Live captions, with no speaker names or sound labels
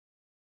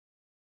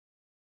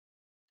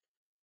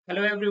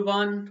Hello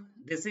everyone,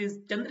 this is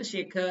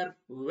Chandrashekhar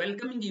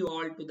welcoming you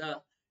all to the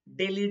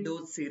Daily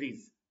Dose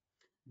series.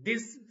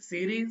 This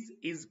series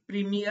is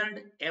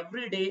premiered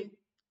every day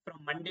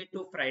from Monday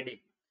to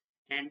Friday.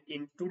 And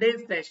in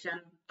today's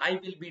session, I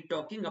will be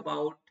talking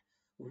about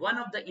one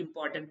of the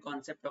important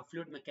concepts of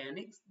fluid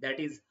mechanics, that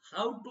is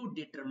how to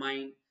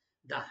determine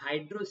the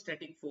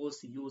hydrostatic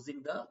force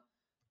using the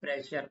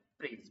pressure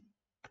prism.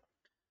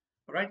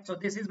 Alright, so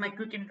this is my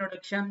quick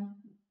introduction.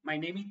 My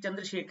name is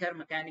Chandrashekhar,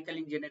 Mechanical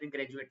Engineering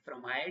graduate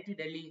from IIT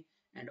Delhi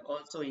and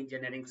also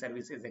Engineering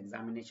Services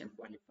Examination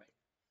qualified.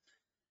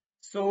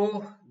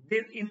 So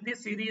in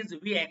this series,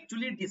 we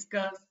actually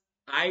discuss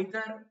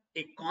either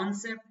a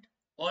concept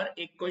or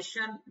a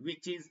question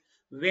which is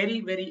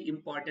very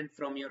important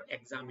from your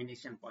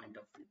examination point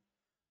of view,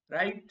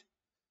 right?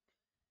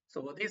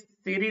 So this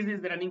series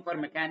is running for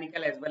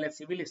mechanical as well as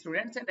civil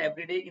students, and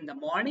every day in the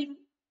morning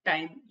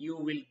time you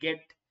will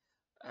get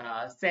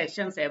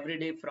sessions every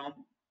day from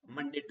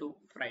Monday to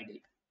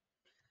Friday.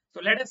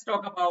 So let us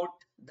talk about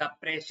the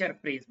pressure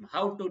prism,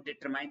 how to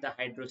determine the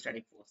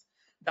hydrostatic force.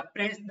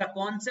 The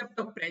concept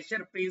of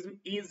pressure prism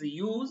is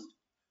used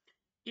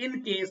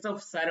in case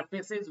of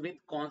surfaces with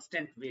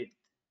constant width.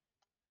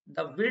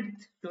 The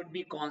width should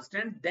be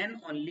constant,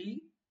 then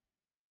only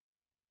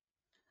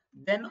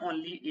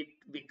it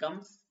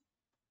becomes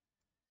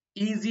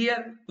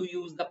easier to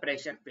use the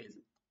pressure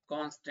prism.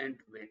 Constant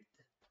width.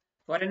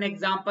 For an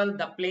example,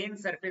 the plane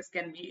surface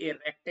can be a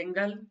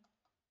rectangle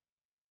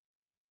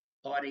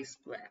or a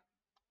square.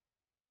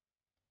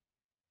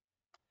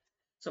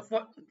 So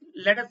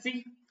let us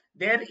see,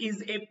 there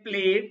is a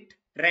plate,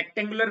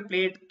 rectangular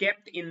plate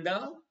kept in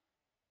the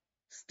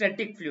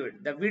static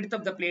fluid. The width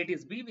of the plate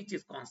is B, which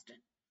is constant.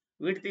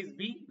 Width is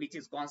B, which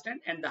is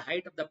constant, and the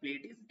height of the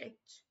plate is H.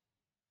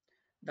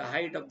 The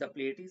height of the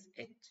plate is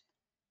H,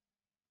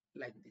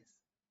 like this.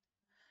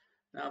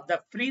 Now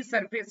the free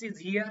surface is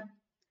here.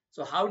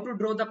 So how to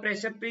draw the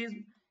pressure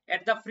prism?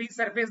 At the free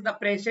surface, the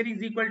pressure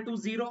is equal to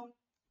 0.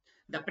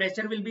 The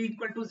pressure will be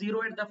equal to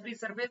 0 at the free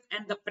surface,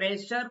 and the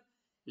pressure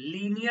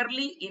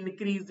linearly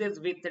increases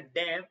with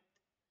depth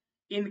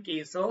in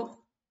case of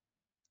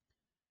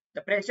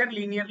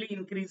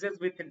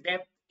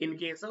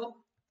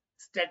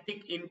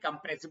static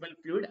incompressible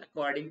fluid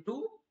according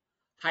to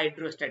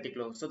hydrostatic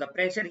law. So the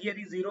pressure here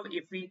is 0.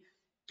 If we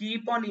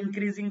keep on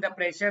increasing the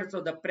pressure, so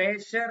the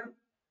pressure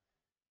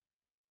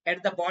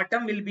at the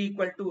bottom will be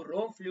equal to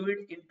rho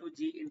fluid into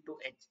G into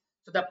H.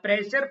 So the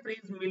pressure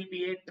prism will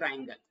be a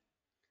triangle.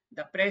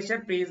 The pressure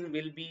prism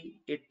will be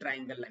a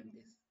triangle like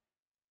this.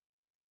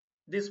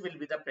 This will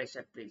be the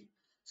pressure prism.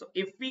 So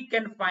if we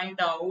can find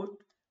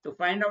out the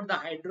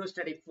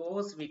hydrostatic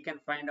force, we can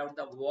find out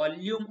the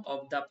volume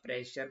of the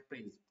pressure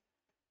prism.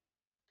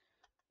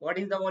 What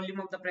is the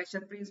volume of the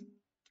pressure prism?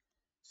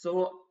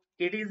 So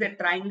it is a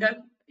triangle.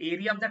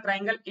 Area of the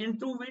triangle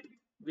into width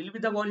will be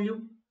the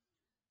volume.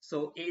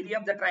 So area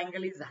of the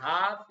triangle is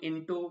half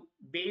into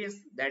base,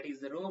 that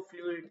is rho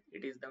fluid,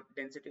 it is the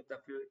density of the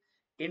fluid,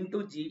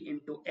 into G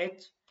into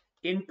H,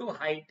 into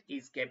height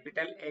is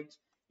capital H,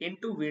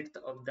 into width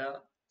of the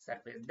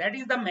surface. That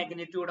is the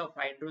magnitude of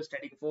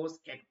hydrostatic force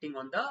acting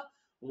on the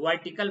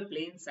vertical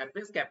plane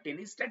surface kept in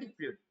a static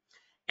fluid.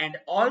 And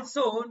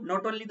also,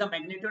 not only the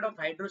magnitude of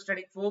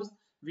hydrostatic force,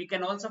 we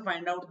can also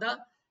find out the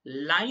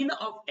line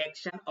of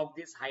action of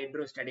this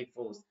hydrostatic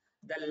force.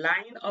 The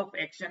line of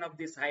action of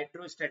this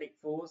hydrostatic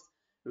force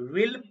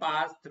will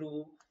pass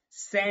through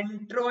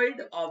centroid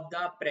of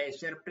the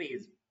pressure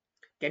prism.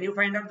 Can you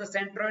find out the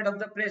centroid of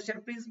the pressure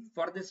prism?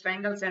 For this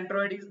triangle,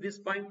 centroid is this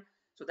point.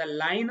 So the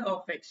line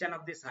of action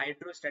of this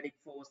hydrostatic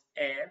force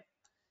F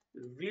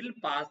will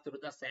pass through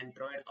the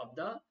centroid of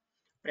the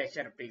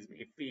pressure prism.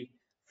 If we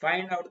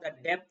find out the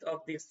depth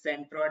of this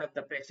centroid of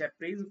the pressure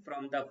prism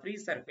from the free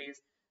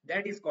surface,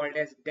 that is called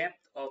as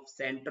depth of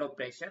central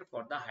pressure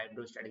for the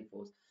hydrostatic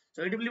force.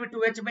 So it will be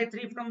 2h by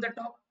 3 from the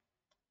top.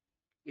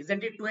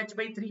 Isn't it 2h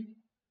by 3?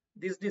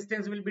 This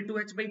distance will be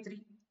 2h by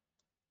 3.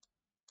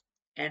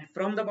 And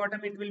from the bottom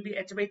it will be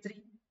h by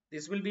 3.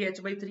 This will be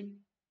h by 3.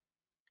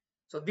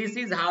 So this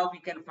is how we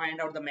can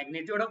find out the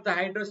magnitude of the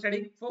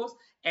hydrostatic force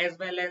as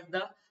well as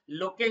the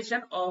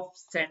location of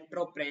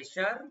central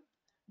pressure,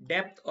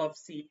 depth of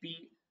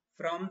Cp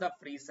from the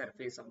free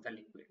surface of the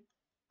liquid.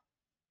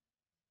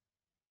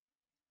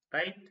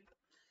 Right?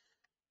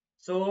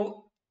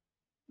 So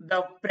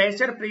the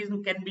pressure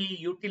prism can be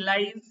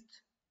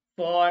utilized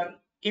for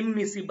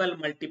immiscible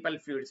multiple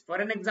fluids. For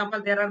an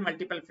example, there are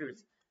multiple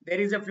fluids. There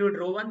is a fluid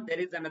rho 1, there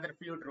is another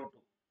fluid rho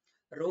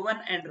 2. Rho 1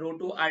 and rho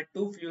 2 are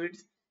two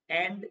fluids,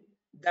 and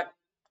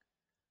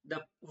the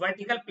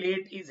vertical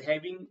plate is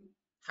having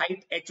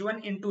height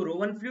h1 into rho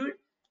 1 fluid,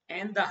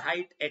 and the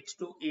height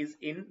h2 is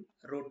in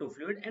rho 2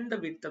 fluid, and the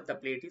width of the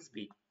plate is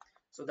b.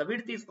 So the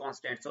width is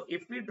constant. So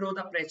if we draw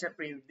the pressure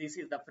prism, this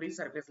is the free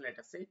surface, let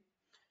us say.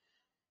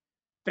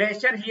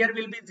 Pressure here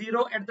will be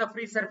 0 at the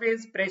free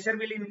surface. Pressure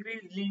will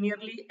increase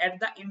linearly. At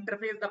the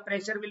interface, the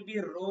pressure will be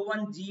rho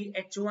 1 G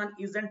H1,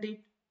 isn't it?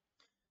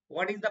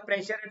 What is the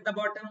pressure at the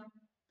bottom?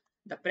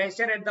 The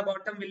pressure at the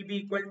bottom will be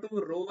equal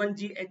to rho 1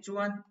 G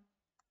H1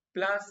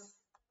 plus,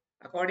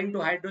 according to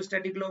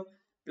hydrostatic law,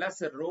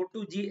 plus rho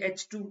to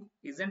GH2,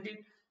 isn't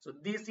it? So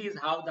this is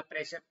how the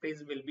pressure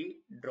prism will be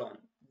drawn.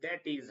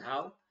 That is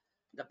how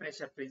the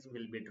pressure prism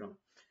will be drawn.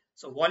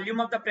 So volume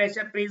of the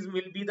pressure prism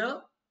will be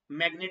the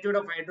magnitude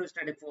of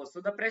hydrostatic force.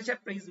 So the pressure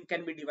prism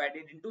can be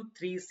divided into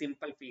three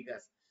simple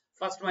figures.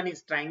 First one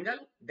is triangle,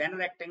 then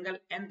rectangle,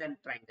 and then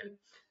triangle.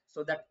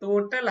 So the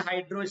total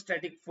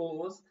hydrostatic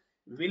force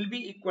will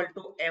be equal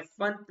to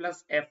F1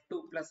 plus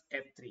F2 plus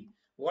F3.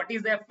 What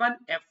is F1?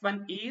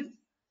 F1 is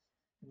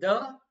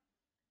the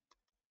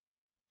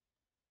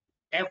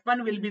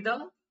F1 will be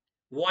the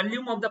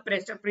volume of the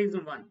pressure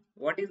prism 1.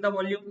 What is the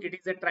volume? It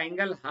is a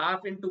triangle,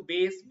 half into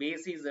base.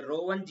 Base is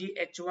rho 1 g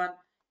h1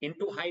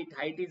 into height.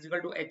 Height is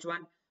equal to h1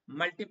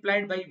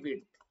 multiplied by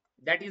width.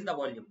 That is the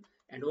volume.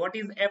 And what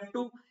is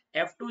F2?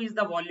 F2 is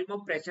the volume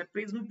of pressure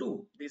prism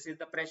 2. This is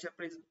the pressure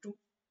prism 2.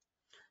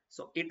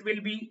 So it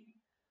will be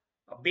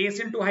base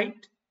into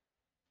height,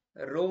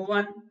 rho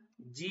 1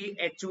 g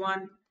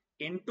h1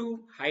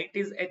 into height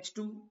is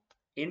h2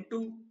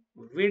 into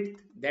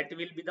width, that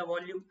will be the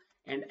volume,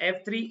 and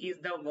F3 is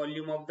the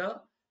volume of the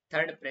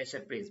third pressure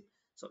prism.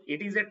 So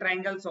it is a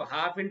triangle, so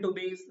half into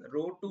base,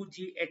 rho 2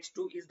 g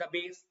h2 is the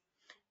base,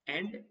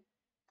 and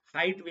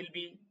height will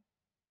be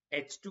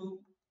h2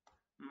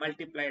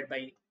 multiplied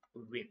by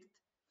width,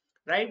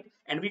 right?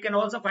 And we can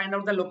also find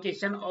out the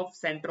location of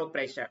center of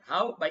pressure.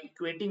 How? By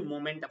equating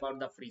moment about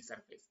the free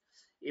surface.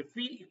 If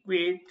we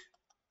equate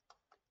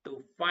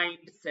to find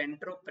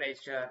center of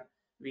pressure,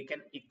 we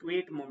can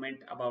equate moment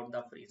about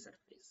the free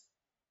surface.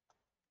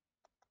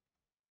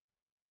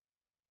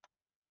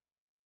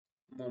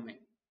 Moment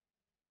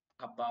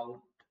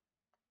about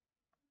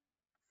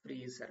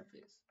free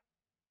surface.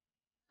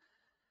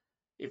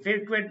 If we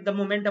equate the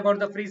moment about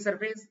the free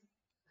surface,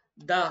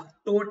 the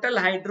total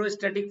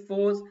hydrostatic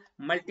force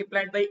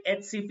multiplied by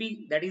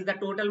HCP, that is the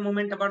total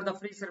moment about the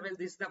free surface.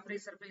 This is the free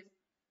surface.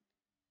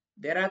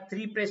 There are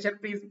three pressure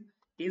prisms,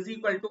 is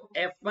equal to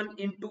F1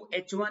 into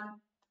H1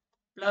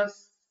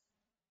 plus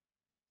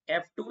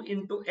F2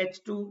 into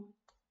H2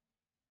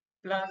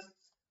 plus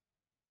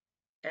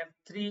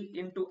F3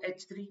 into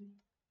H3.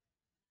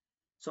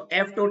 So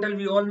F total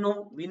we all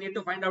know. We need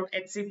to find out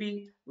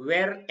HCP,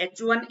 where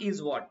H1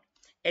 is what?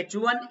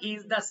 H1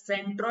 is the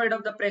centroid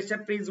of the pressure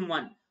prism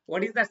 1.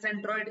 What is the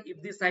centroid?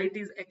 If this height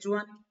is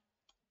H1,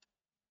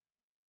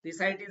 this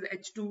height is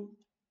H2.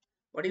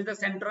 What is the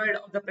centroid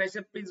of the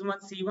pressure prism 1?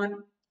 C1.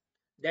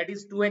 That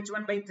is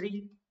 2H1 by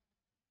 3.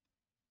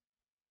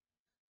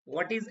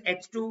 What is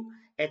H2?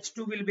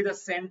 H2 will be the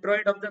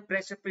centroid of the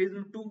pressure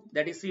prism 2.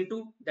 That is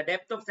C2. The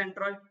depth of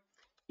centroid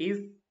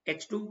is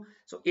H2.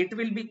 So it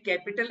will be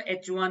capital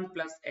H1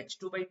 plus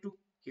H2 by 2,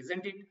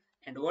 isn't it?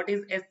 And what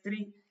is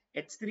H3?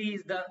 H3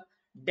 is the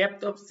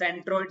depth of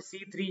centroid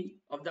C3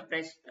 of the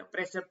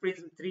pressure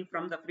prism 3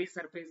 from the free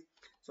surface.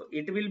 So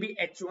it will be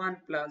H1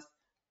 plus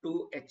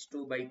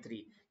 2H2 by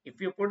 3. If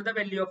you put the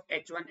value of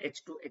H1,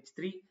 H2,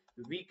 H3,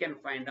 we can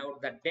find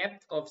out the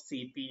depth of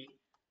CP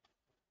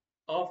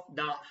of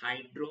the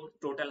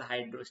total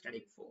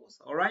hydrostatic force.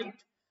 All right.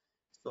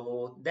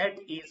 So that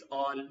is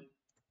all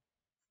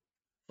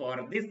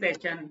for this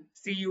session.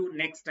 See you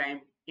next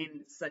time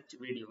in such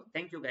video.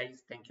 Thank you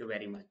guys. Thank you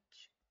very much.